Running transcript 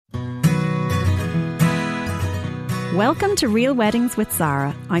Welcome to Real Weddings with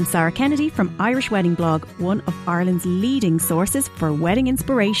Sarah. I'm Sarah Kennedy from Irish Wedding Blog, one of Ireland's leading sources for wedding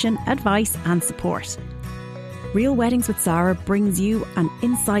inspiration, advice and support. Real Weddings with Sarah brings you an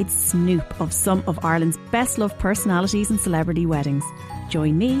inside snoop of some of Ireland's best loved personalities and celebrity weddings.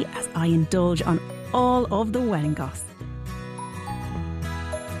 Join me as I indulge on all of the wedding gossip.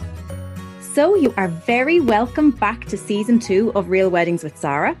 So you are very welcome back to season 2 of Real Weddings with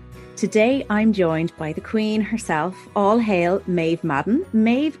Sarah. Today I'm joined by the Queen herself. All hail Maeve Madden.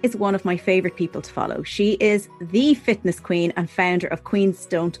 Maeve is one of my favourite people to follow. She is the fitness queen and founder of Queens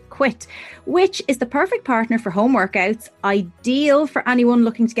Don't Quit, which is the perfect partner for home workouts, ideal for anyone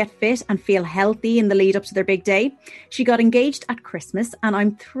looking to get fit and feel healthy in the lead up to their big day. She got engaged at Christmas and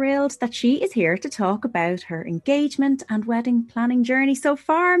I'm thrilled that she is here to talk about her engagement and wedding planning journey so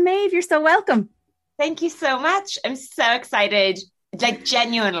far. Maeve, you're so welcome. Thank you so much. I'm so excited. Like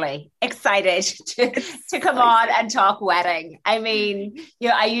genuinely excited to come on and talk wedding. I mean, you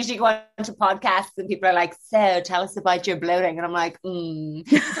know, I usually go on to podcasts and people are like, so tell us about your bloating. And I'm like,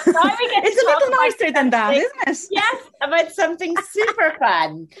 It's a little nicer than that, isn't it? Yes, about something super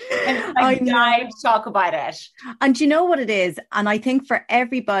fun. And I'm dying to talk about it. And you know what it is? And I think for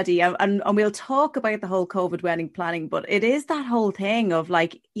everybody, and we'll talk about the whole COVID wedding planning, but it is that whole thing of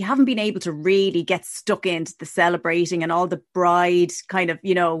like, you haven't been able to really get stuck into the celebrating and all the bride kind of,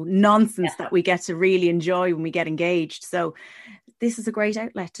 you know, nonsense that we get to really enjoy when we get engaged. So this is a great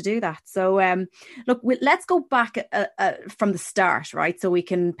outlet to do that. So look, let's go back from the start, right? So we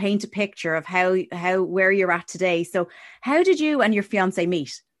can paint a picture of where you're at today. So how did you and your fiance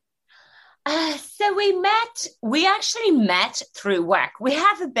meet? So we actually met through work. We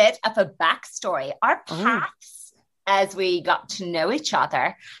have a bit of a backstory. Our paths, as we got to know each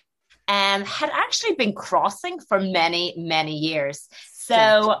other, had actually been crossing for many, many years.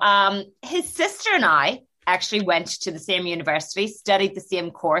 So his sister and I actually went to the same university, studied the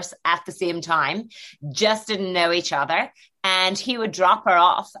same course at the same time, just didn't know each other. And he would drop her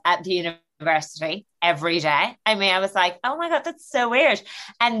off at the university every day. I mean, I was like, oh my God, that's so weird.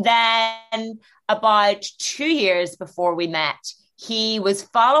 And then about 2 years before we met, he was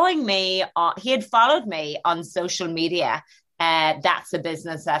following me. He had followed me on social media. That's the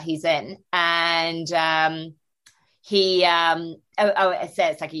business that he's in. And I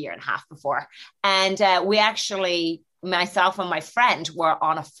said it's like a year and a half before. And we actually, myself and my friend were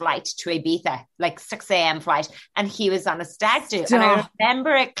on a flight to Ibiza, like 6 a.m. flight. And he was on a stag do. And I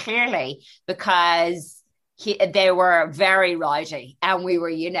remember it clearly because they were very rowdy. And we were,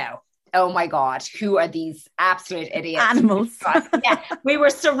 you know, oh my God, who are these absolute idiots? Animals. Yeah, we were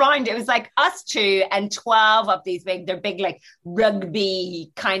surrounded. It was like us two and 12 of these they're big like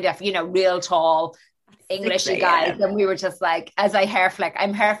rugby kind of, you know, real tall Englishy guys. And we were just like, as I'm hair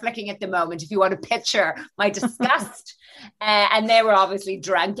flicking at the moment, if you want to picture my disgust. And they were obviously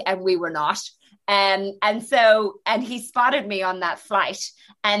drunk and we were not. And he spotted me on that flight.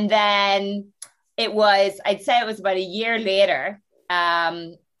 And then I'd say it was about a year later,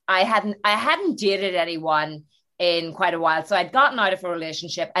 I hadn't dated anyone in quite a while. So I'd gotten out of a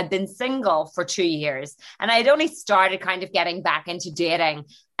relationship. I'd been single for 2 years and I'd only started kind of getting back into dating.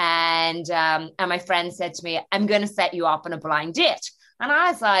 And my friend said to me, I'm going to set you up on a blind date. And I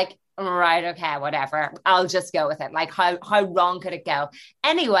was like, right, okay, whatever. I'll just go with it. Like how wrong could it go?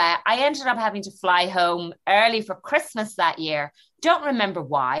 Anyway, I ended up having to fly home early for Christmas that year. Don't remember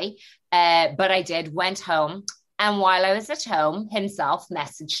why, but I did, went home. And while I was at home, himself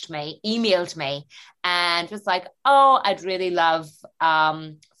messaged me, emailed me, and was like, oh, I'd really love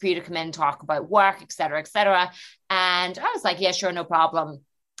for you to come in and talk about work, et cetera, et cetera. And I was like, yeah, sure, no problem.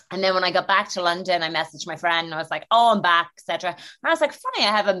 And then when I got back to London, I messaged my friend and I was like, oh, I'm back, et cetera. And I was like, funny,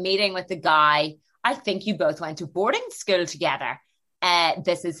 I have a meeting with the guy. I think you both went to boarding school together.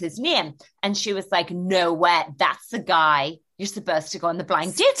 This is his name. And she was like, no way, that's the guy you're supposed to go on the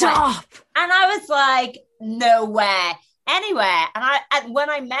blind date with. And I was like, no way. Anyway, and when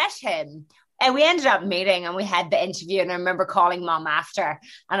I met him, and we ended up meeting and we had the interview, and I remember calling mom after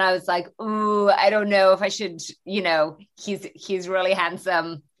and I was like, ooh, I don't know if I should, you know, he's really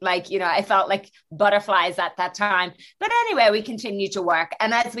handsome. Like, you know, I felt like butterflies at that time. But anyway, we continued to work.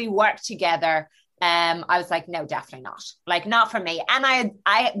 And as we worked together, I was like, no, definitely not. Like, not for me. And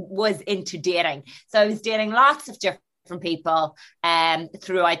I was into dating. So I was dating lots of different people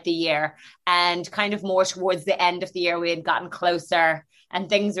throughout the year, and kind of more towards the end of the year, we had gotten closer and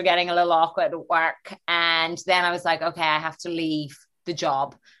things were getting a little awkward at work. And then I was like, okay, I have to leave the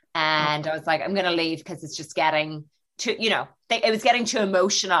job. And I was like, I'm going to leave because it's just getting too, you know, it was getting too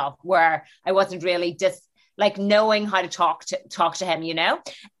emotional where I wasn't really like knowing how to talk to him, you know?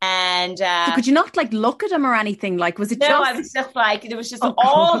 And so could you not like look at him or anything? Like, was it no, just... I was just like, there was just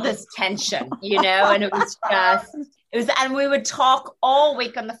all this tension, you know, and and we would talk all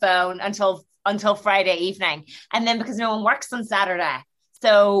week on the phone until Friday evening. And then because no one works on Saturday,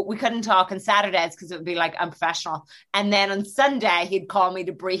 so we couldn't talk on Saturdays because it would be like unprofessional. And then on Sunday, he'd call me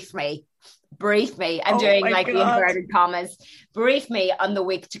to brief me. I'm doing like the inverted commas, brief me on the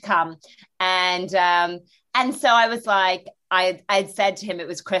week to come. And so I was like, I'd said to him, it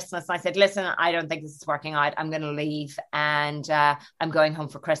was Christmas. And I said, listen, I don't think this is working out. I'm going to leave and I'm going home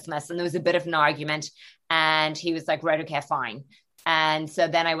for Christmas. And there was a bit of an argument and he was like, right, okay, fine. And so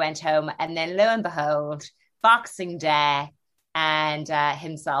then I went home and then lo and behold, Boxing Day, and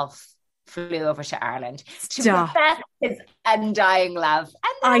himself flew over to Ireland to profess his undying love.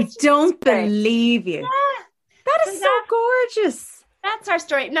 And I don't believe you. Yeah. That is so gorgeous. That's our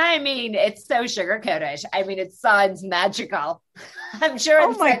story. Now, I mean, it's so sugar-coated. I mean, it sounds magical. I'm sure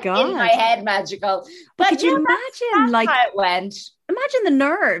it's in my head magical. But could you imagine, that's how it went. Imagine the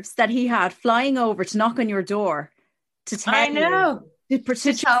nerves that he had flying over to knock on your door to tell you. To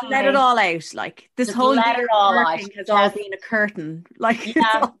let it all out, like this just whole year has all been a curtain, like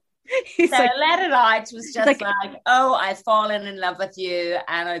yeah. So like, let it out was just like, oh, I've fallen in love with you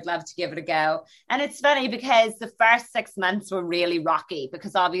and I'd love to give it a go. And it's funny because the first 6 months were really rocky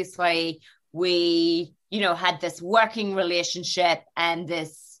because obviously we, you know, had this working relationship and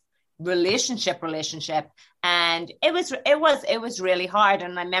this relationship, and it was really hard.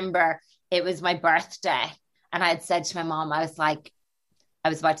 And I remember it was my birthday, and I had said to my mom, I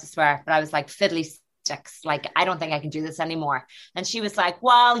was about to swear, but I was like, fiddly sticks, like, I don't think I can do this anymore. And she was like,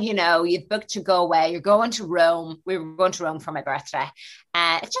 well, you know, you've booked to go away. You're going to Rome. We were going to Rome for my birthday.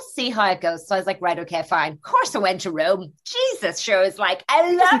 Just see how it goes. So I was like, right, okay, fine. Of course I went to Rome. Jesus, sure. It's like,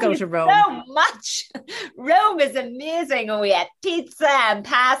 I love you so much. Rome is amazing. And we had pizza and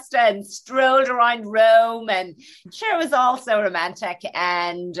pasta and strolled around Rome. And sure, it was all so romantic.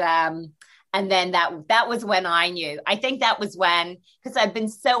 And then that was when I knew. I think that was when, because I've been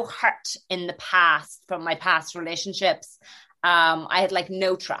so hurt in the past from my past relationships, I had like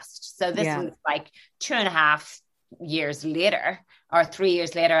no trust. So this was like 2.5 years later or 3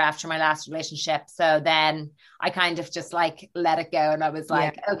 years later after my last relationship. So then I kind of just like let it go. And I was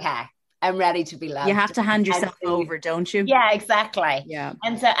like, okay, I'm ready to be loved. You have to hand yourself over, don't you? Yeah, exactly. Yeah.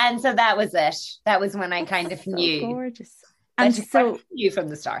 And so that was it. That was when I kind of knew. Gorgeous. And so you from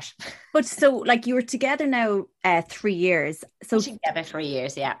the start. But so like you were together now 3 years. So together 3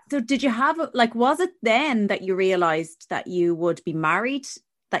 years, yeah. So did you have was it then that you realized that you would be married,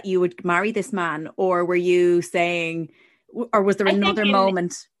 that you would marry this man, or were you saying, or was there another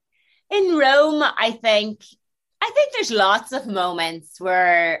moment? In Rome, I think there's lots of moments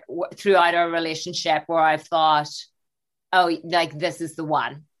where throughout our relationship where I've thought, oh, like this is the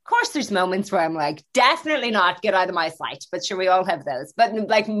one. Of course, there's moments where I'm like, definitely not, get out of my sight. But sure, we all have those. But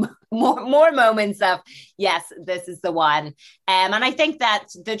like more moments of, yes, this is the one. And I think that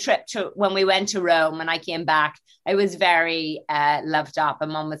the trip to when we went to Rome and I came back, I was very loved up.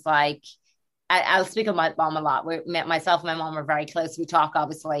 And Mom was like, I'll speak about Mom a lot. Myself and my mom are very close. We talk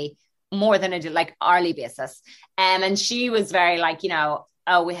obviously more than I do, like hourly basis. And she was very like, you know,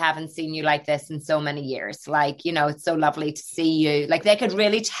 oh, we haven't seen you like this in so many years. Like, you know, it's so lovely to see you. Like they could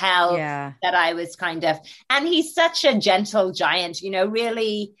really tell that I was kind of, and he's such a gentle giant, you know,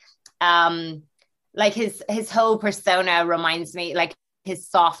 really, like his whole persona reminds me, like his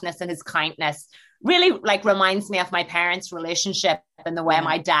softness and his kindness really like reminds me of my parents' relationship and the way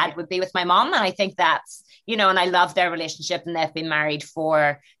my dad would be with my mom. And I think that's, you know, and I love their relationship and they've been married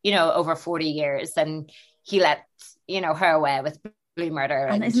for, you know, over 40 years and he let, you know, her away with murder,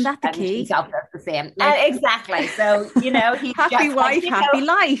 and isn't that the key? Himself does the same. Exactly. So you know, he's happy just, wife, happy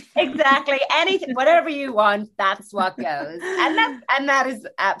life. Exactly. Anything, whatever you want, that's what goes, and that is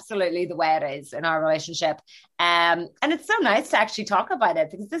absolutely the way it is in our relationship. And it's so nice to actually talk about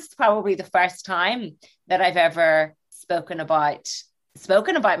it because this is probably the first time that I've ever spoken about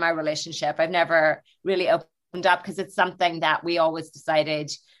my relationship. I've never really opened up because it's something that we always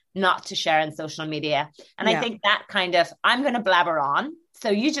decided not to share on social media. And I think that kind of, I'm going to blabber on. So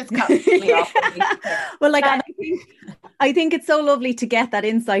you just cut me off. Well, like, I think it's so lovely to get that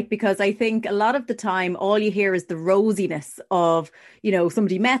insight because I think a lot of the time, all you hear is the rosiness of, you know,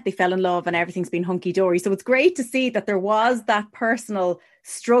 somebody met, they fell in love and everything's been hunky-dory. So it's great to see that there was that personal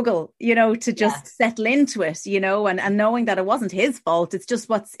struggle, you know, to just settle into it, you know, and knowing that it wasn't his fault. It's just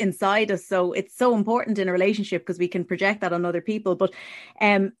what's inside us. So it's so important in a relationship because we can project that on other people. But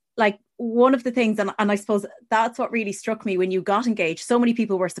like one of the things, and I suppose that's what really struck me when you got engaged. So many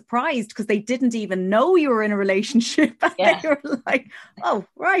people were surprised because they didn't even know you were in a relationship. And they were like, oh,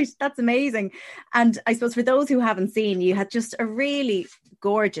 right, that's amazing. And I suppose for those who haven't seen, you had just a really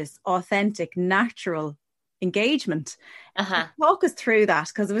gorgeous, authentic, natural engagement. Talk us through that,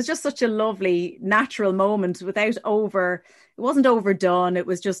 because it was just such a lovely, natural moment it wasn't overdone. It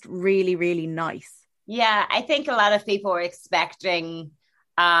was just really, really nice. Yeah, I think a lot of people were expecting,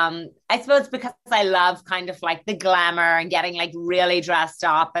 I suppose because I love kind of like the glamour and getting like really dressed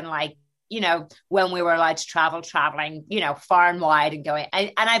up and like, you know, when we were allowed to traveling, you know, far and wide and going.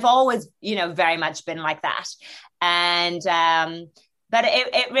 And I've always, you know, very much been like that. And, but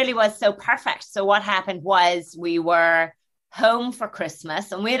it really was so perfect. So what happened was we were home for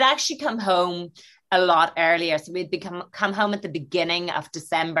Christmas, and we had actually come home a lot earlier. So we'd come home at the beginning of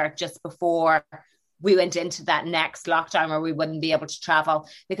December, just before we went into that next lockdown where we wouldn't be able to travel,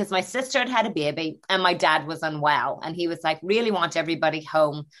 because my sister had a baby and my dad was unwell. And he was like, really want everybody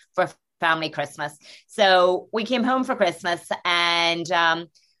home for family Christmas. So we came home for Christmas, and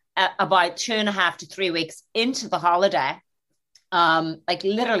about 2.5 to 3 weeks into the holiday, like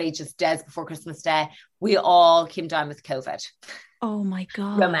literally just days before Christmas Day, we all came down with COVID. Oh my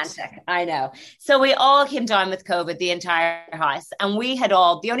God. Romantic, I know. So we all came down with COVID, the entire house. And we had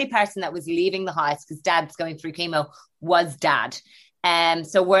the only person that was leaving the house, because dad's going through chemo, was dad.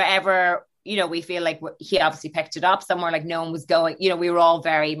 So wherever, you know, we feel like he obviously picked it up somewhere, like no one was going, you know, we were all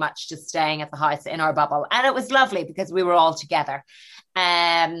very much just staying at the house in our bubble. And it was lovely because we were all together.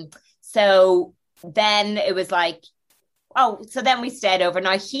 So then it was like, so then we stayed over.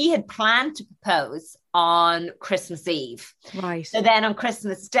 Now, he had planned to propose on Christmas Eve. Right. So then on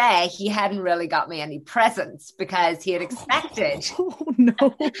Christmas Day, he hadn't really got me any presents because he had expected. Oh, no.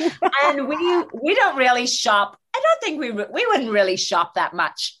 And we don't really shop. I don't think we wouldn't really shop that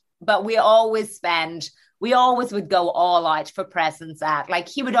much, but we always would go all out for presents like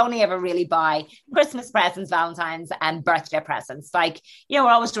he would only ever really buy Christmas presents, Valentine's and birthday presents. Like, you know,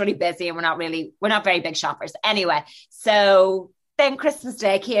 we're always really busy and we're not very big shoppers. Anyway, so then Christmas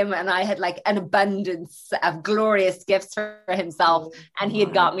Day came and I had like an abundance of glorious gifts for himself. And he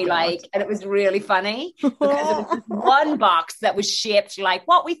had got me and it was really funny because it was this one box that was shaped like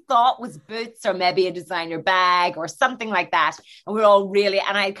what we thought was boots or maybe a designer bag or something like that. And we were all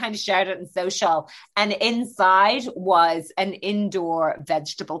and I kind of shared it in social, and inside was an indoor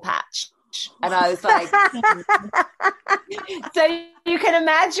vegetable patch. And I was like, so you can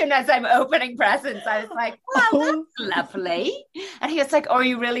imagine as I'm opening presents, I was like, well, that's lovely. And he was like, are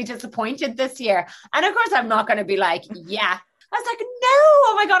you really disappointed this year? And of course, I'm not going to be like, yeah. I was like, no,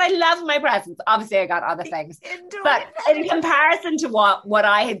 oh my God, I love my presents. Obviously, I got other things. But in comparison to what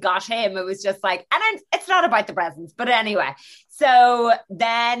I had got him, it was just like, and it's not about the presents. But anyway, so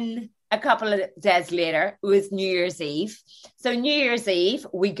then a couple of days later, it was New Year's Eve. So New Year's Eve,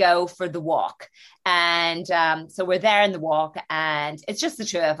 we go for the walk. And so we're there in the walk, and it's just the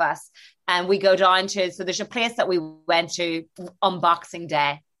two of us. And we go down so there's a place that we went to on Boxing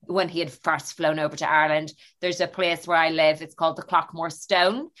Day when he had first flown over to Ireland. There's a place where I live. It's called the Clockmore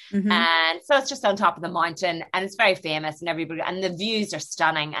Stone. Mm-hmm. And so it's just on top of the mountain, and it's very famous, and the views are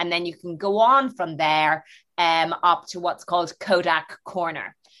stunning. And then you can go on from there up to what's called Kodak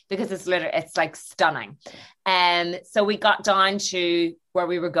Corner, because it's like stunning. So we got down to where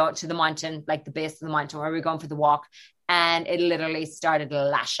we were going to the mountain, like the base of the mountain where we were going for the walk. And it literally started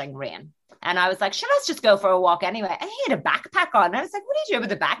lashing rain. And I was like, sure, let's just go for a walk anyway. And he had a backpack on. And I was like, what are you doing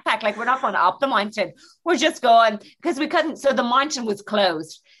with a backpack? Like, we're not going up the mountain. We're just going, because we couldn't. So the mountain was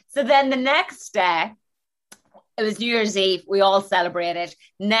closed. So then the next day, it was New Year's Eve. We all celebrated.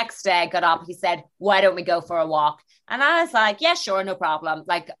 Next day, got up. He said, why don't we go for a walk? And I was like, yeah, sure, no problem.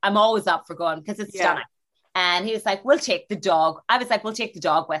 Like, I'm always up for going because it's stunning. And he was like, we'll take the dog. I was like, we'll take the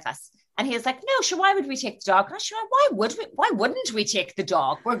dog with us. And he was like, no, sure, why would we take the dog? And I said, why wouldn't we take the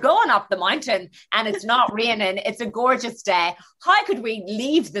dog? We're going up the mountain and it's not raining. It's a gorgeous day. How could we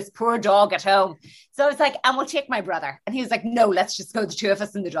leave this poor dog at home? So I was like, and we'll take my brother. And he was like, no, let's just go the two of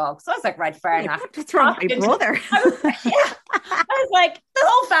us and the dog. So I was like, right, fair enough. What's wrong with my brother? I was like, the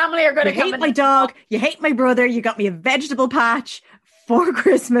whole family are going to come. You hate my dog. You hate my brother. You got me a vegetable patch for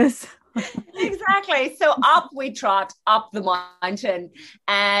Christmas. Exactly. So up we trot up the mountain,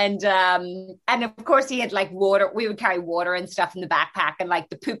 and of course he had like water. We would carry water and stuff in the backpack, and like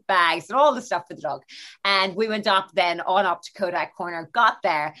the poop bags and all the stuff for the dog. And we went up then on up to Kodak Corner, got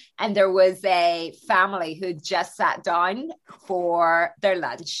there, and there was a family who'd just sat down for their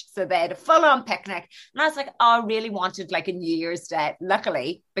lunch. So they had a full on picnic, and I was like, oh, I really wanted like a New Year's Day.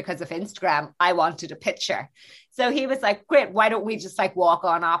 Luckily, because of Instagram, I wanted a picture. So he was like, great, why don't we just like walk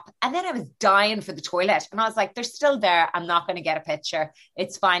on up? And then I was dying for the toilet. And I was like, they're still there. I'm not going to get a picture.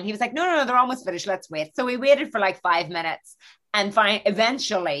 It's fine. He was like, no, they're almost finished. Let's wait. So we waited for like 5 minutes, and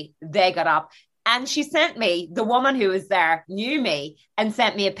eventually they got up. And she sent me, the woman who was there knew me and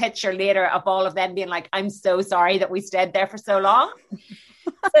sent me a picture later of all of them being like, I'm so sorry that we stayed there for so long.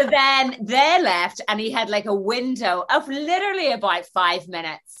 So then they left, and he had like a window of literally about 5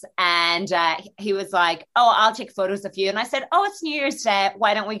 minutes. And he was like, oh, I'll take photos of you. And I said, oh, it's New Year's Day.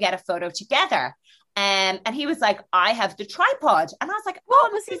 Why don't we get a photo together? And he was like, I have the tripod. And I was like,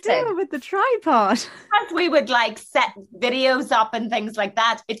 what was he doing with the tripod? As we would like set videos up and things like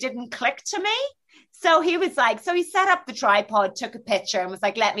that, it didn't click to me. So he was like, so he set up the tripod, took a picture, and was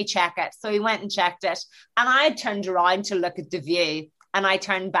like, let me check it. So he went and checked it. And I turned around to look at the view. And I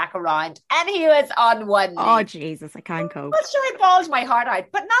turned back around, and he was on one knee. Oh, Jesus, I can't cope. I'm sure I bawled my heart out,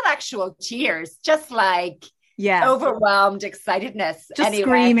 but not actual tears, just like overwhelmed excitedness. Just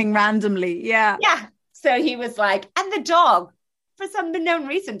screaming randomly, yeah. Yeah. So he was like, and the dog, for some unknown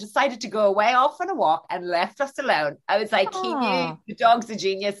reason, decided to go away off on a walk and left us alone. I was like, he knew the dog's a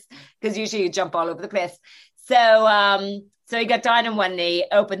genius, because usually you jump all over the place. So he got down on one knee,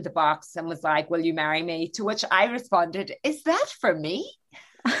 opened the box, and was like, will you marry me? To which I responded, is that for me?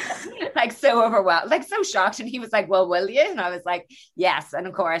 Like so overwhelmed, like so shocked. And he was like, well, will you? And I was like, yes. And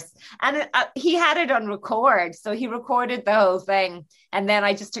of course, and he had it on record. So he recorded the whole thing. And then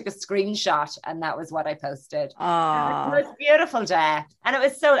I just took a screenshot, and that was what I posted. It was a beautiful day. And it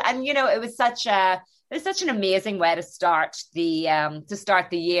was so, and you know, it was such an amazing way to start the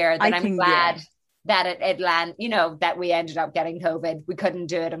year that I'm glad. Yeah. That it landed, you know, that we ended up getting COVID. We couldn't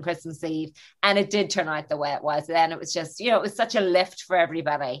do it on Christmas Eve. And it did turn out the way it was. Then it was just, you know, it was such a lift for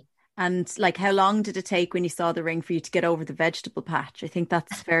everybody. And like, how long did it take when you saw the ring for you to get over the vegetable patch? I think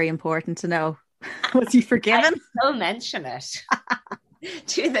that's very important to know. Was he forgiven? I still mention it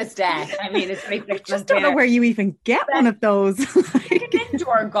to this day. I mean, it's I just don't know where you even get one of those. Like, an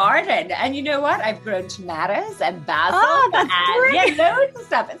indoor garden, and you know what? I've grown tomatoes and basil. Oh, that's brilliant. Yeah, loads of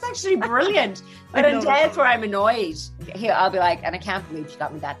stuff. It's actually brilliant. But on days where I'm annoyed, I'll be like, and I can't believe you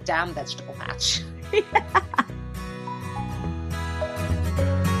got me that damn vegetable patch.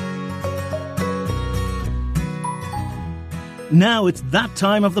 Now it's that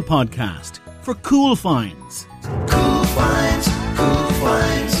time of the podcast for Cool Finds. Cool Finds, Cool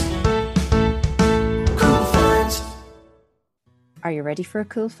Finds, Cool Finds. Are you ready for a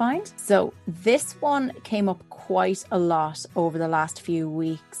cool find? So this one came up quite a lot over the last few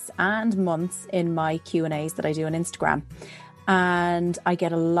weeks and months in my Q&As that I do on Instagram. And I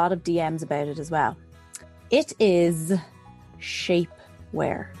get a lot of DMs about it as well. It is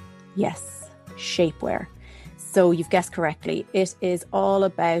shapewear. Yes, shapewear. So you've guessed correctly. It is all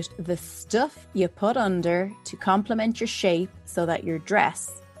about the stuff you put under to complement your shape so that your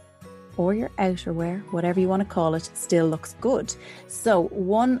dress or your outerwear, whatever you want to call it, still looks good. So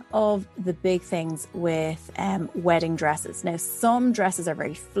one of the big things with wedding dresses. Now, some dresses are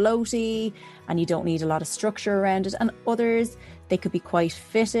very floaty and you don't need a lot of structure around it. And others, they could be quite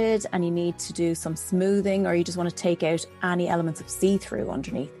fitted and you need to do some smoothing, or you just want to take out any elements of see-through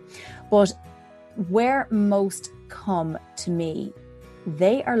underneath. But where most come to me,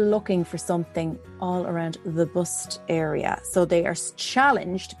 they are looking for something all around the bust area. So they are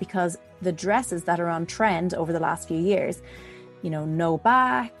challenged because the dresses that are on trend over the last few years, you know, no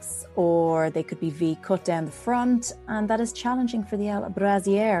backs, or they could be V cut down the front, and that is challenging for the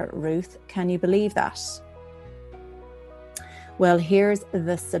brassiere, Ruth. Can you believe that? Well, here's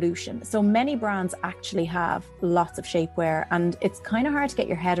the solution. So many brands actually have lots of shapewear, and it's kind of hard to get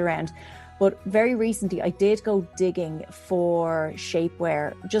your head around. But very recently, I did go digging for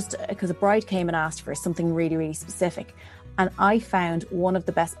shapewear just because a bride came and asked for something really, really specific. And I found one of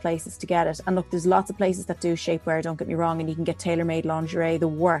the best places to get it. And look, there's lots of places that do shapewear, don't get me wrong, and you can get tailor-made lingerie, the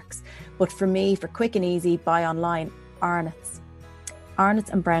works. But for me, for quick and easy, buy online, Arnott's. Arnott's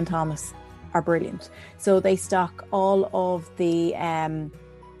and Brown Thomas are brilliant. So they stock all of the,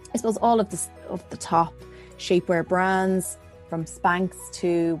 all of the top shapewear brands, from Spanx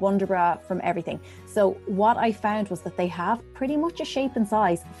to Wonderbra, from everything. So what I found was that they have pretty much a shape and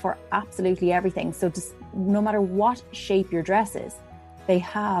size for absolutely everything. So just no matter what shape your dress is, they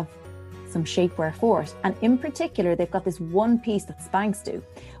have some shapewear for it. And in particular, they've got this one piece that Spanx do,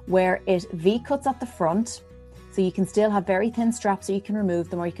 where it V-cuts at the front, so you can still have very thin straps, or you can remove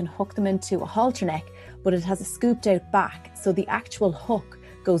them, or you can hook them into a halter neck, but it has a scooped out back. So the actual hook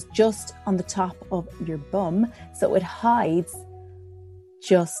goes just on the top of your bum, so it hides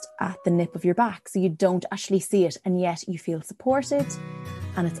just at the nip of your back, so you don't actually see it, and yet you feel supported,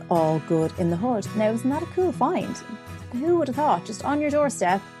 and it's all good in the hood. Now, isn't that a cool find? Who would have thought? Just on your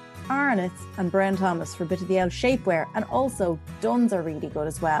doorstep, Arnott's and Brown Thomas for a bit of the L shapewear, and also Dunnes are really good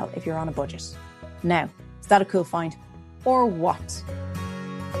as well if you're on a budget. Now, is that a cool find or what?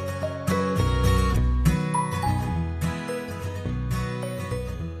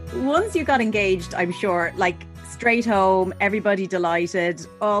 Once you got engaged, I'm sure, like, straight home, everybody delighted,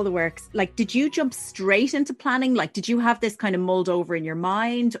 all the works. Like, did you jump straight into planning? Like, did you have this kind of mulled over in your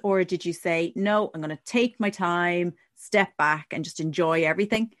mind, or did you say, no, I'm going to take my time, step back and just enjoy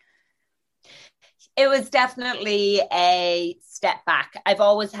everything? It was definitely a step back. I've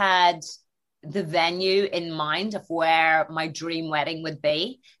always had the venue in mind of where my dream wedding would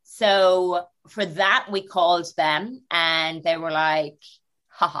be. So for that, we called them and they were like,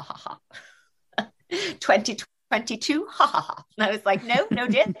 ha ha ha ha. 2022, ha ha ha. And I was like, no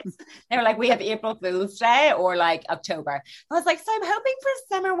dates. They were like, we have April Fool's Day or like October. I was like, so I'm hoping for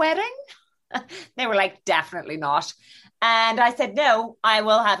a summer wedding. They were like, definitely not. And I said, no, I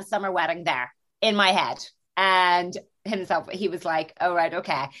will have a summer wedding there in my head. And himself, he was like, oh, right,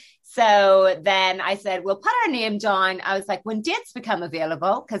 okay. So then I said, we'll put our name down. I was like, when dates become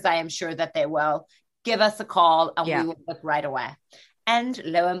available, because I am sure that they will, give us a call and we will book right away. And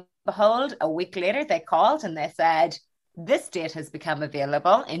lo and behold, a week later, they called and they said, this date has become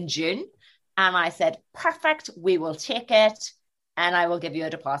available in June. And I said, perfect, we will take it and I will give you a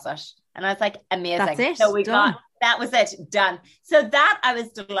deposit. And I was like, amazing. That's it. So we Done. that was it, done. So that I was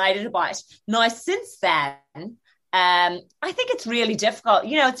delighted about. Now, since then, I think it's really difficult.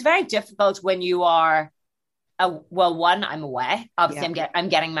 You know, it's very difficult when you are, one, I'm away. Obviously, I'm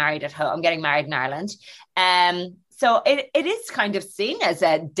getting married at home. I'm getting married in Ireland. So it is kind of seen as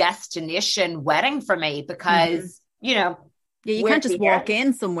a destination wedding for me because, you know, yeah, you can't just walk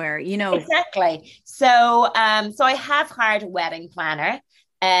in somewhere, you know. Exactly. So, so I have hired a wedding planner.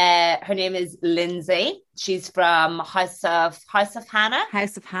 Her name is Lindsay. She's from House of Hannah.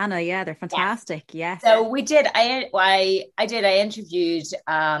 House of Hannah, yeah, they're fantastic. Yes. So we did. I interviewed.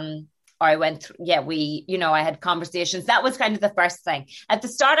 Or I went through. Yeah, I had conversations. That was kind of the first thing. At the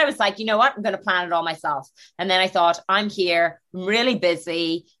start, I was like, you know what, I'm going to plan it all myself. And then I thought, I'm here, I'm really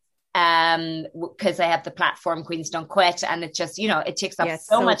busy. Because I have the platform Queens Don't Quit, and it just, it takes up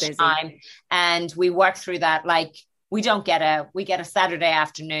so much busy time, and we work through that. Like we get a Saturday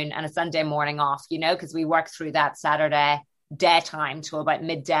afternoon and a Sunday morning off, because we work through that Saturday daytime till about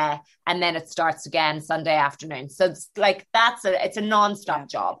midday, and then it starts again Sunday afternoon. So it's like it's a non-stop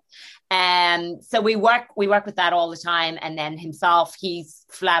job. And so we work with that all the time. And then himself, he's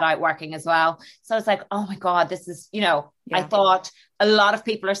flat out working as well. So it's like, oh my God, this is, I thought a lot of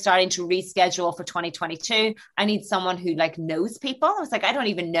people are starting to reschedule for 2022. I need someone who knows people. I was like, I don't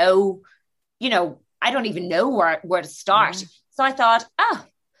even know where to start. Yeah. So I thought,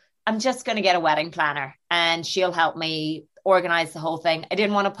 I'm just going to get a wedding planner and she'll help me organize the whole thing. I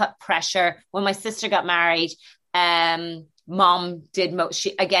didn't want to put pressure. When my sister got married, mom did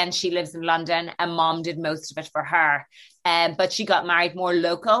she lives in London, and mom did most of it for her. But she got married more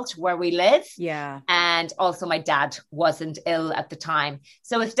local to where we live. Yeah. And also my dad wasn't ill at the time.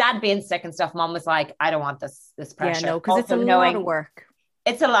 So with dad being sick and stuff, mom was like, I don't want this pressure. Yeah, no, because it's a lot of work.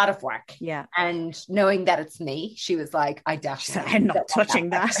 It's a lot of work. Yeah. And knowing that it's me, she was like, I'm not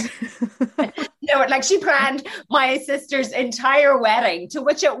touching that. She planned my sister's entire wedding, to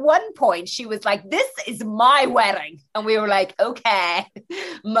which at one point she was like, this is my wedding. And we were like, okay,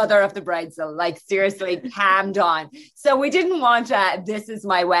 mother of the bridezilla, seriously, calm down. So we didn't want this is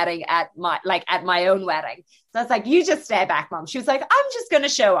my wedding at my own wedding. So I was like, you just stay back, mom. She was like, I'm just going to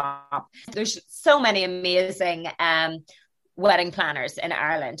show up. There's so many amazing wedding planners in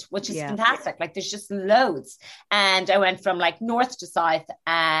Ireland, which is fantastic. There's just loads. And I went from north to south,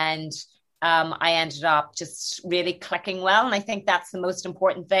 and I ended up just really clicking well. And I think that's the most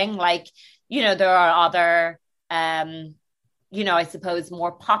important thing. There are other, I suppose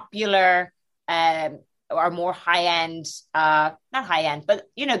more popular or more high-end, not high-end, but,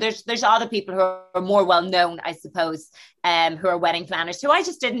 there's other people who are more well-known, I suppose, who are wedding planners who I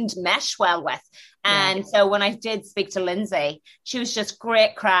just didn't mesh well with. And so when I did speak to Lindsay, she was just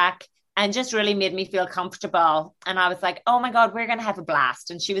great crack and just really made me feel comfortable. And I was like, oh my God, we're going to have a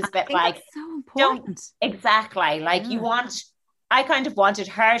blast. And she was a bit that's so important. Exactly. You want I kind of wanted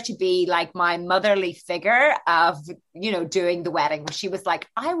her to be like my motherly figure of, you know, doing the wedding. She was like,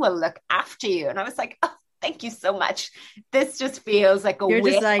 I will look after you. And I was like, oh, thank you so much. This just feels like a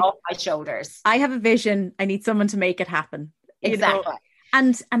weight off my shoulders. I have a vision. I need someone to make it happen. Exactly. You know?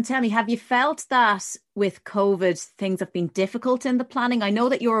 And tell me, have you felt that with COVID, things have been difficult in the planning? I know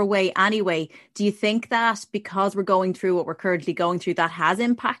that you're away anyway. Do you think that because we're going through what we're currently going through, that has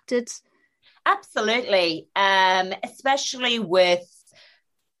impacted? Absolutely. Especially with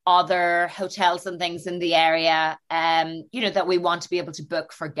other hotels and things in the area, you know, that we want to be able to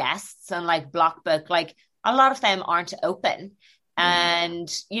book for guests and like block book, like a lot of them aren't open.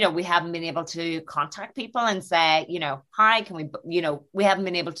 And, you know, we haven't been able to contact people and say, you know, hi, can we, you know, we haven't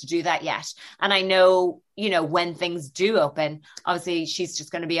been able to do that yet. And I know, you know, when things do open, obviously she's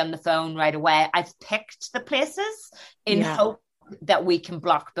just going to be on the phone right away. I've picked the places in hope that we can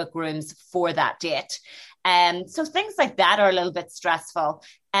block book rooms for that date. So things like that are a little bit stressful.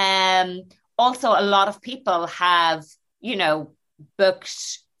 Also, a lot of people have, you know,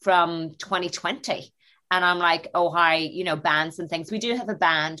 booked from 2020. And I'm like, oh, hi, you know, bands and things. We do have a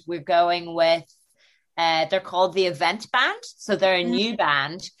band. We're going with, they're called the Event Band. So they're a new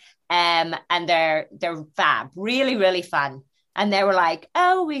band, and they're fab, really, really fun. And they were like,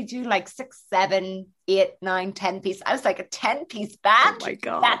 oh, we do like 6, 7, 8, 9, 10 piece. I was like, a 10-piece band? Oh my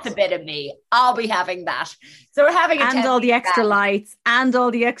God. That's a bit of me. I'll be having that. So we're having and all the extra lights and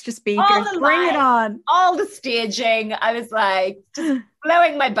all the extra speakers. Bring it on. All the staging. I was like, just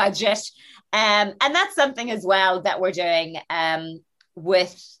blowing my budget. And that's something as well that we're doing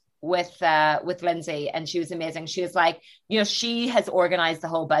with Lindsay, and she was amazing. She was like, you know, she has organized the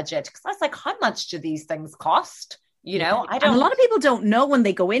whole budget, because I was like, how much do these things cost? You know, I don't. And a lot of people don't know when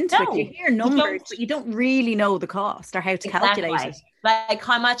they go into it. You hear numbers, but you don't really know the cost or how to calculate it. Like,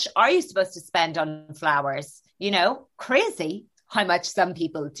 how much are you supposed to spend on flowers? You know, crazy how much some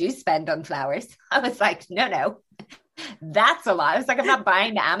people do spend on flowers. I was like, no. That's a lot. I was like, I'm not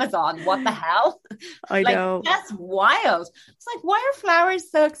buying to Amazon. What the hell? I know. That's wild. It's like, why are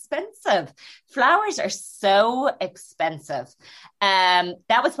flowers so expensive? Flowers are so expensive.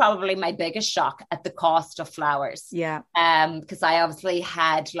 That was probably my biggest shock at the cost of flowers. Yeah. Because I obviously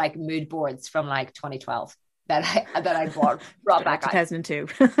had like mood boards from like 2012 that I brought back 2002.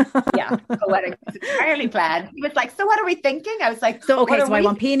 Yeah, the wedding was entirely planned. He was like, so what are we thinking? I was like, so I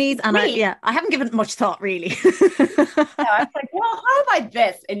want peonies, and I haven't given it much thought really. I was like, well, how about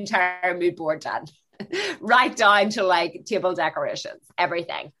this entire mood board done? Right down to like table decorations,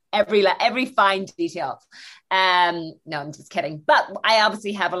 everything, every fine detail. No, I'm just kidding. But I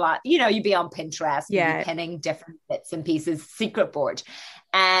obviously have a lot, you know, you'd be on Pinterest, you'd be pinning different bits and pieces, secret board.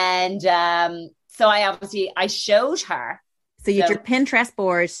 And so I showed her. So you did your Pinterest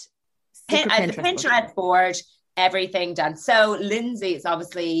board. Pinterest board, everything done. So Lindsay is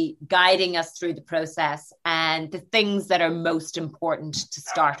obviously guiding us through the process and the things that are most important to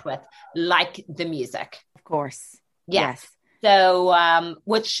start with, like the music. Of course. Yes. So,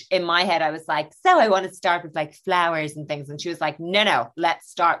 which in my head, I was like, so I want to start with like flowers and things. And she was like, no, let's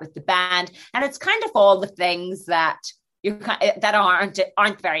start with the band. And it's kind of all the things that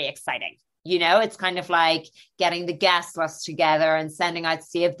aren't very exciting. You know, it's kind of like getting the guest list together and sending out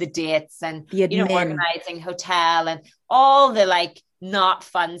save the dates and, you know, organizing hotel and all the like not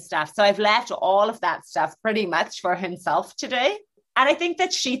fun stuff. So I've left all of that stuff pretty much for himself to do. And I think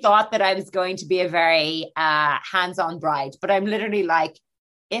that she thought that I was going to be a very hands-on bride, but I'm literally like,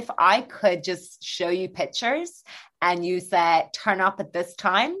 if I could just show you pictures and you say, turn up at this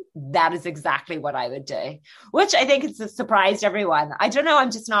time, that is exactly what I would do, which I think has surprised everyone. I don't know. I'm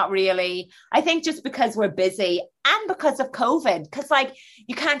just not really, I think just because we're busy and because of COVID, because like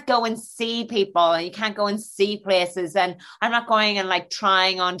you can't go and see people and you can't go and see places. And I'm not going and like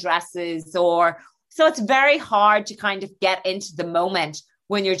trying on dresses so it's very hard to kind of get into the moment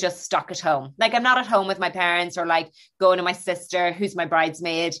when you're just stuck at home. Like I'm not at home with my parents or like going to my sister, who's my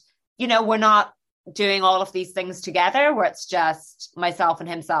bridesmaid. You know, we're not doing all of these things together where it's just myself and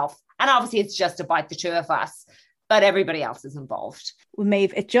himself. And obviously it's just about the two of us, but everybody else is involved. Well,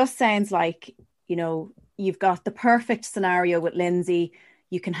 Maeve, it just sounds like, you know, you've got the perfect scenario with Lindsay.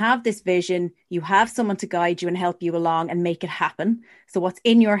 You can have this vision, you have someone to guide you and help you along and make it happen. So what's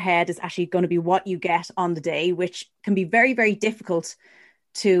in your head is actually going to be what you get on the day, which can be very, very difficult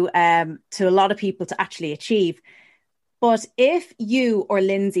to a lot of people to actually achieve. But if you or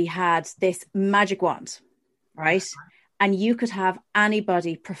Lindsay had this magic wand, right, and you could have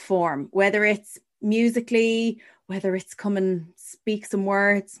anybody perform, whether it's musically, whether it's come and speak some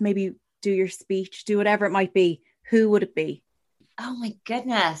words, maybe do your speech, do whatever it might be, who would it be? Oh my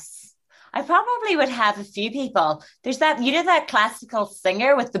goodness. I probably would have a few people. There's that, you know, that classical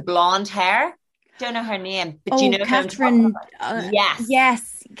singer with the blonde hair. Don't know her name, but you know who I'm talking Catherine. about. Yes,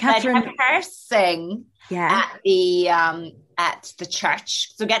 Yes, I'd Catherine. have her sing Yeah. at the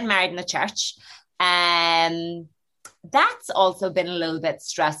church. So getting married in the church. That's also been a little bit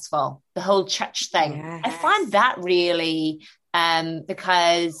stressful, the whole church thing. Yes. I find that really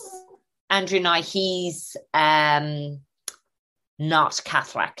because Andrew now he's not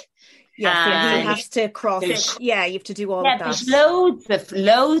Catholic. Yeah, so he And has to cross. there's- Yeah, you have to do all yeah, of that. there's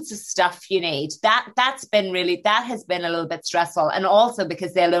loads of stuff you need. That has been a little bit stressful, and also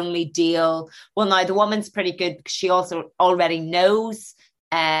because they'll only deal. Well, now the woman's pretty good because she also already knows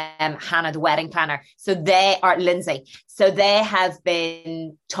Hannah, the wedding planner. So they are Lindsay. So they have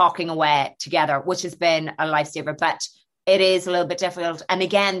been talking away together, which has been a lifesaver. But it is a little bit difficult. And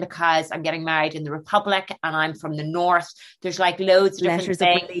again, because I'm getting married in the Republic and I'm from the North, there's like loads of Letters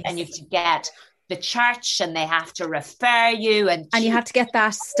different of things, and you release. have to get the church and they have to refer you. And And you have to get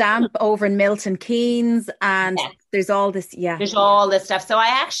that stamp over in Milton Keynes, and Yeah. there's all this. Yeah, there's all this stuff. So I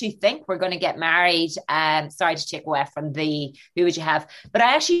actually think we're going to get married. Sorry to take away from the who would you have, but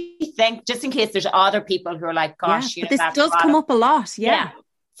I actually think, just in case there's other people who are like, gosh, yeah. But this that's does a lot come of- up a lot. Yeah.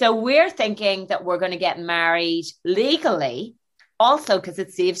 So we're thinking that we're going to get married legally, also because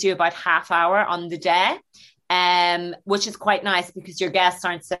it saves you about half hour on the day, which is quite nice because your guests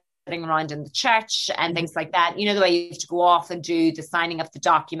aren't sitting around in the church and things like that. You know, the way you have to go off and do the signing of the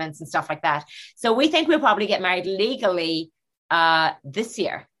documents and stuff like that. So we think we'll probably get married legally this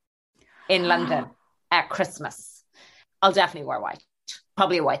year in London at Christmas. I'll definitely wear white.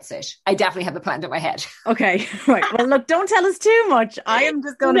 Probably a white suit. I definitely have a plan in my head. Okay, right. Well, look, don't tell us too much. I am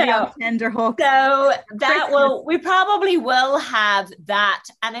just going to be No. on tender hook. So that Christmas. we probably will have that.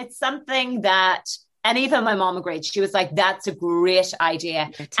 And it's something that, and even my mom agreed. She was like, that's a great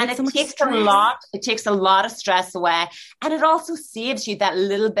idea. And it so much takes stress. it takes a lot of stress away. And it also saves you that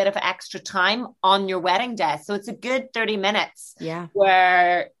little bit of extra time on your wedding day. So it's a good 30 minutes Yeah.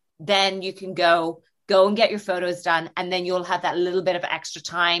 where then you can go and get your photos done, and then you'll have that little bit of extra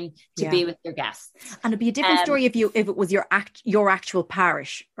time to be with your guests. And it'd be a different story if it was your actual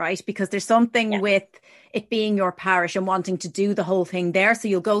parish, right? Because there's something with it being your parish and wanting to do the whole thing there. So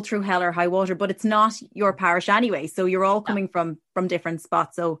you'll go through hell or high water, but it's not your parish anyway. So you're all coming from different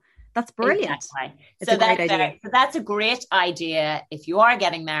spots. So that's brilliant. Exactly. It's a great idea. So that's a great idea if you are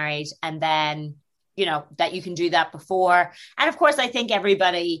getting married, and then, you know, that you can do that before. And of course, I think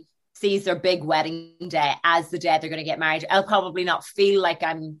everybody sees their big wedding day as the day they're going to get married. I'll probably not feel like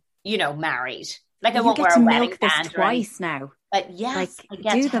I'm, you know, married. Like I won't wear a wedding milk this band twice now. But yes, Like I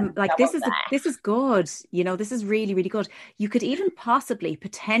get do to them have like double this is good. You know, this is really, really good. You could even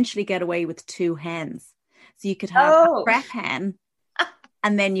potentially get away with 2 hens. So you could have a prep hen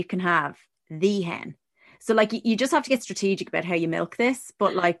and then you can have the hen. So like you just have to get strategic about how you milk this,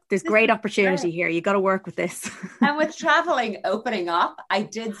 but like there's great opportunity here. You got to work with this. And with traveling opening up, I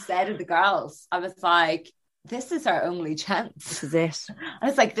did say to the girls, I was like, this is our only chance. This is it. I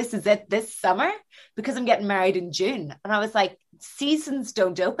was like, this is it this summer, because I'm getting married in June. And I was like, seasons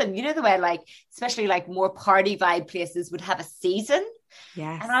don't open. You know, the way like, especially like more party vibe places would have a season.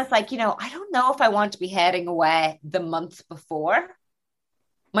 Yes. And I was like, you know, I don't know if I want to be heading away the month before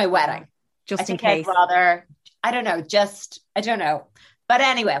my wedding. Just I think in case. I'd rather, I don't know. But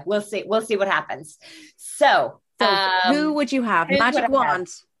anyway, we'll see what happens. So who would you have? who Magic would I have? wand.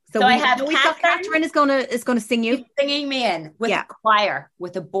 So I have we've got Catherine. Catherine is gonna sing you. She's singing me in with a choir,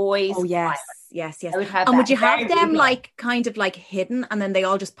 with a boys' Oh yes, choir. yes. I would have And that. would you have Very them regal. like kind of like hidden, and then they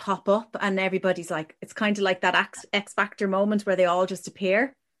all just pop up, and everybody's like, it's kind of like that X Factor moment where they all just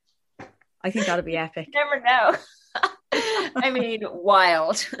appear. I think that'd be epic. You never know. I mean,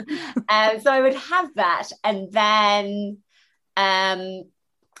 wild. So I would have that, and then, I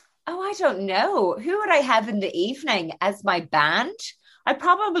don't know. Who would I have in the evening as my band? I'd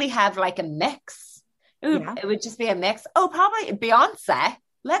probably have like a mix. It would just be a mix. Oh, probably Beyonce.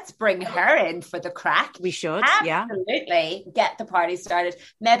 Let's bring her in for the crack. We should, Absolutely. Get the party started.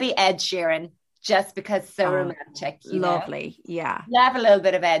 Maybe Ed Sheeran, just because so romantic. Lovely. Know? Yeah. Love a little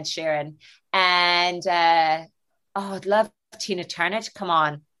bit of Ed Sheeran. And I'd love Tina Turner to come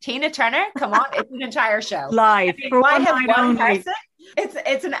on. Tina Turner, come on. It's an entire show. Live. I mean, For why one have night one only. person?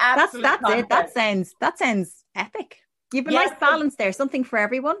 It's an absolute That's it. concert. That sounds epic. You've a Yes. nice balance there, something for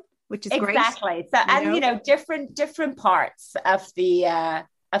everyone, which is great. Exactly. So, and you know, different parts of the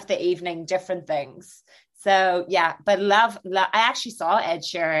evening, different things. So yeah, but love. I actually saw Ed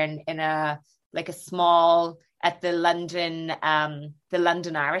Sheeran in a small at the London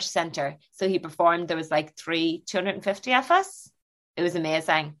Irish Centre. So he performed. There was like 250 of us. It was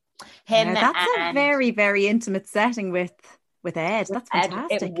amazing. Him Yeah, that's a and very, very intimate setting with Ed. That's Ed,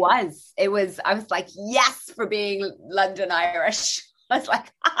 fantastic. it was, I was like, yes, for being London Irish. I was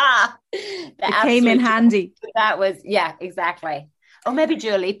like, ah, It came in handy. that was, yeah, exactly. Oh, maybe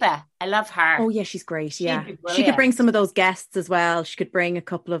Dua Lipa. I love her. Oh yeah, she's great. Yeah, She'd be she could brilliant. bring some of those guests as well. She could bring a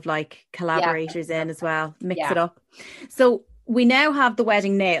couple of like collaborators in as well, mix it up. So we now have the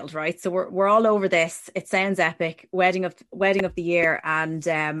wedding nailed, right? So we're all over this. It sounds epic. Wedding of the year, and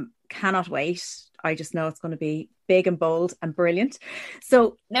cannot wait. I just know it's going to be big and bold and brilliant.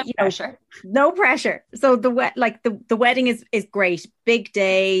 So no pressure. No pressure. So the wedding is great. Big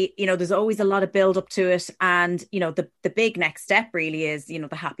day. You know, there's always a lot of build up to it, and you know the big next step really is, you know,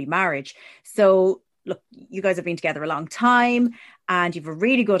 the happy marriage. So look, you guys have been together a long time, and you've a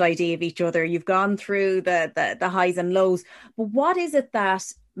really good idea of each other. You've gone through the highs and lows. But what is it that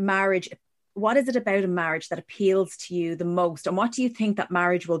marriage? What is it about a marriage that appeals to you the most, and what do you think that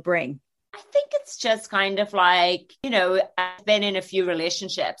marriage will bring? I think it's just kind of like, you know, I've been in a few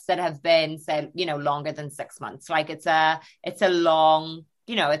relationships that have been, said, you know, longer than 6 months. Like it's a long,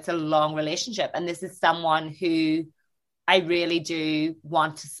 you know, it's a long relationship. And this is someone who I really do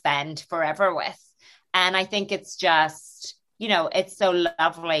want to spend forever with. And I think it's just, you know, it's so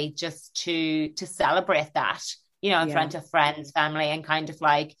lovely just to celebrate that, you know, in front of friends, family, and kind of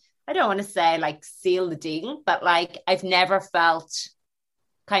like, I don't want to say like seal the deal, but like I've never felt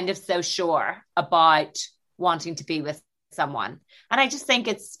kind of so sure about wanting to be with someone. And I just think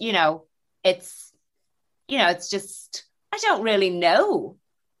it's just, I don't really know.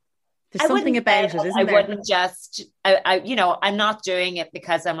 There's something about it, isn't there? I wouldn't just, you know, I'm not doing it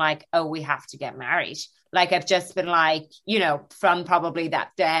because I'm like, oh, we have to get married. Like I've just been like, you know, from probably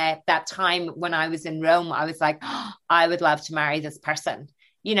that day, that time when I was in Rome, I was like, oh, I would love to marry this person,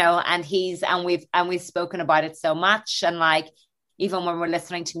 you know, and we've spoken about it so much. And like, even when we're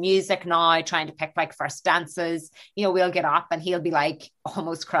listening to music now, trying to pick like first dances, you know, we'll get up and he'll be like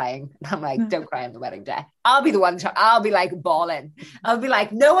almost crying. And I'm like, don't cry on the wedding day. I'll be the one, I'll be like bawling. I'll be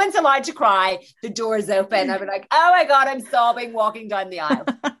like, no one's allowed to cry. The door's open. I'll be like, oh my God, I'm sobbing walking down the aisle.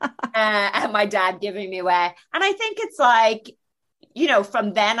 And my dad giving me away. And I think it's like, you know,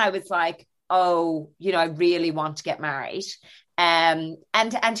 from then I was like, oh, you know, I really want to get married. And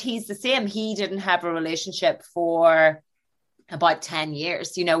he's the same. He didn't have a relationship for about 10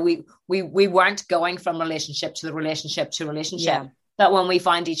 years. You know, we weren't going from relationship to relationship. Yeah. But when we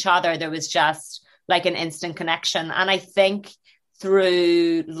found each other, there was just like an instant connection. And I think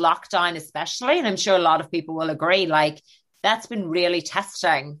through lockdown especially, and I'm sure a lot of people will agree, like that's been really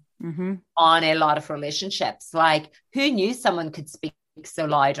testing on a lot of relationships. Like who knew someone could speak so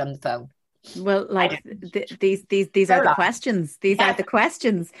loud on the phone? Well, like these are the questions. These are the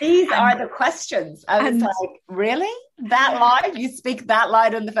questions. These are the questions. I was like, really? That loud? You speak that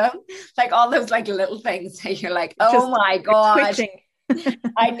loud on the phone? Like all those like little things. You're like, oh just my God,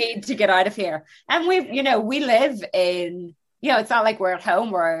 I need to get out of here. And we live in, you know, it's not like we're at home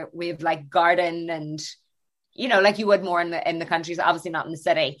where we have like garden and, you know, like you would more in the countries, obviously not in the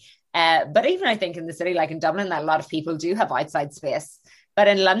city. But even I think in the city, like in Dublin, that a lot of people do have outside space. But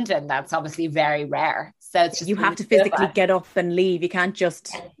in London, that's obviously very rare. So it's just you have to physically get up and leave. You can't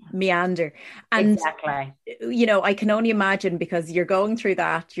just meander. And, exactly. You know, I can only imagine because you're going through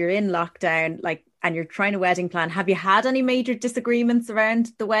that, you're in lockdown, like, and you're trying a wedding plan. Have you had any major disagreements around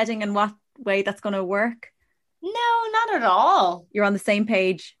the wedding and what way that's going to work? No, not at all. You're on the same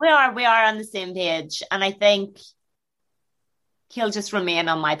page. We are on the same page. And I think he'll just remain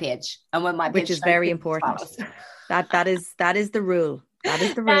on my page. And when my page, which is very important. That is the rule. That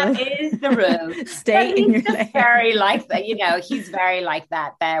is the rule. That is the rule. Stay in your lane. Very like that, you know. He's very like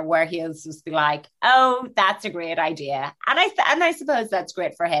that. There, where he'll just be like, "Oh, that's a great idea," and I suppose that's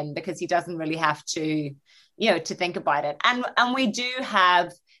great for him because he doesn't really have to, you know, to think about it. And we do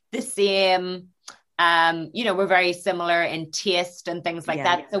have the same, you know, we're very similar in taste and things like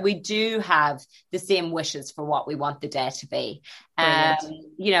that. So we do have the same wishes for what we want the day to be.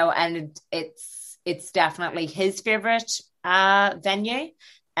 You know, and it's definitely his favorite venue.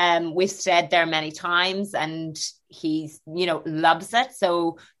 We've stayed there many times and he's, you know, loves it.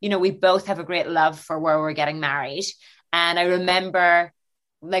 So, you know, we both have a great love for where we're getting married. And I remember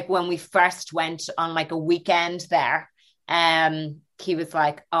like when we first went on like a weekend there, he was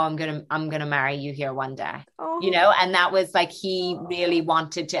like, oh, I'm gonna marry you here one day. You know, and that was like he really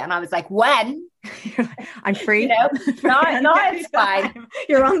wanted to, and I was like, when? I'm free. You know, no, it's fine.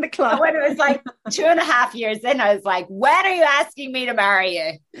 You're on the clock. And when it was like 2.5 years in, I was like, when are you asking me to marry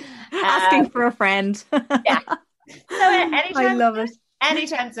you? Asking for a friend. Yeah. So anytime, I love it.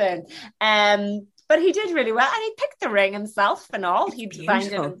 Anytime soon. But he did really well, and he picked the ring himself and all. He designed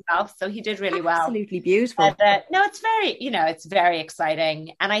it himself, so he did really well. Absolutely beautiful. No, it's very, it's very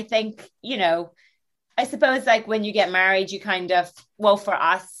exciting. And I think, I suppose like when you get married, you kind of, well, for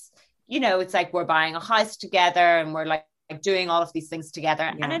us, it's like we're buying a house together and we're like doing all of these things together.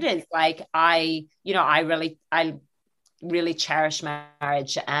 Yeah. And it is like, I really cherish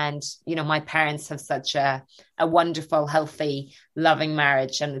marriage, and my parents have such a wonderful, healthy, loving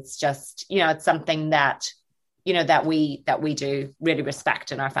marriage, and it's just it's something that that we do really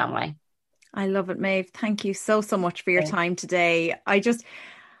respect in our family. I love it, Maeve. Thank you so much for your time today.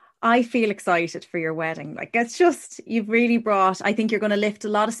 I feel excited for your wedding. Like, it's just, you've really brought, I think you're going to lift a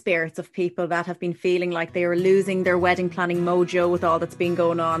lot of spirits of people that have been feeling like they are losing their wedding planning mojo with all that's been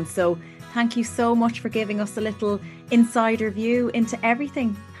going on. So thank you so much for giving us a little insider view into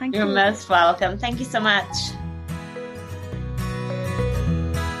everything. Thank you. You're most welcome. Thank you so much.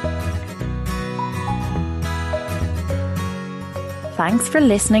 Thanks for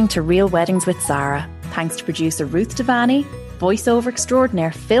listening to Real Weddings with Zara. Thanks to producer Ruth Devani, voiceover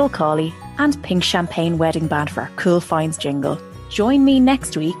extraordinaire Phil Cawley, and Pink Champagne Wedding Band for our Cool Finds jingle. Join me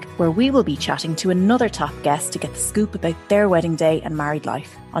next week where we will be chatting to another top guest to get the scoop about their wedding day and married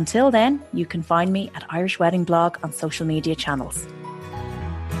life. Until then, you can find me at Irish Wedding Blog on social media channels.